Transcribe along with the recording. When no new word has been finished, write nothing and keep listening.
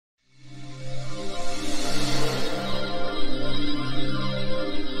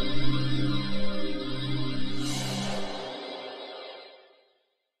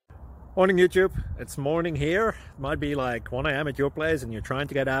Morning YouTube, it's morning here. It might be like 1 a.m. at your place and you're trying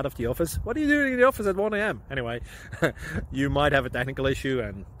to get out of the office. What are you doing in the office at 1 a.m? Anyway, you might have a technical issue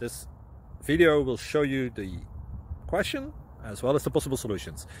and this video will show you the question as well as the possible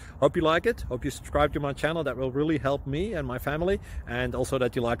solutions. Hope you like it, hope you subscribe to my channel. That will really help me and my family, and also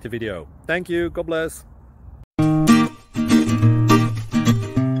that you like the video. Thank you, God bless.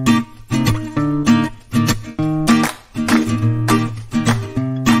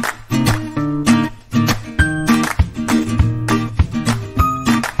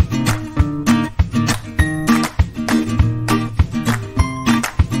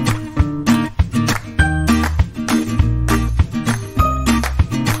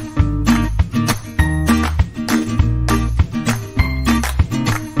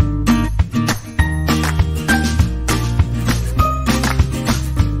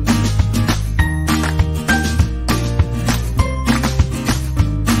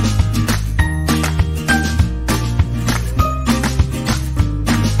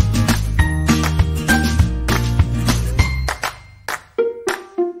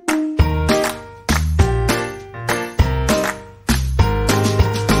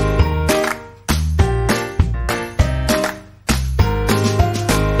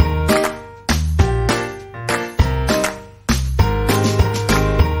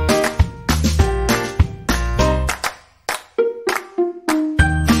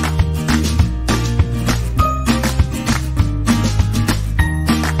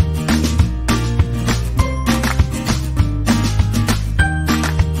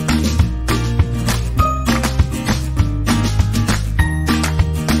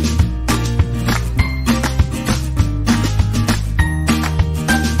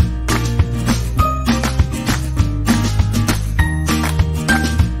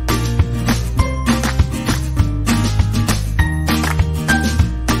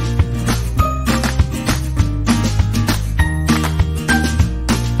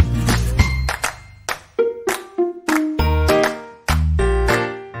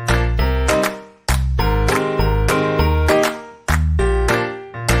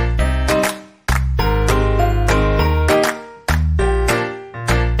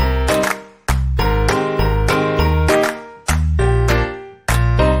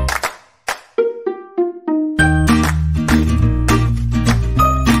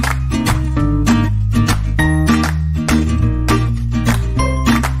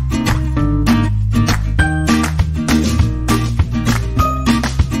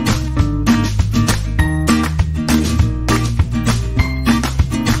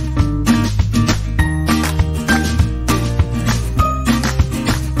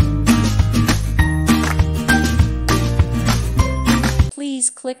 Please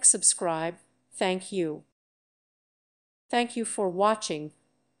click subscribe. Thank you. Thank you for watching.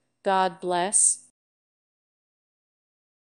 God bless.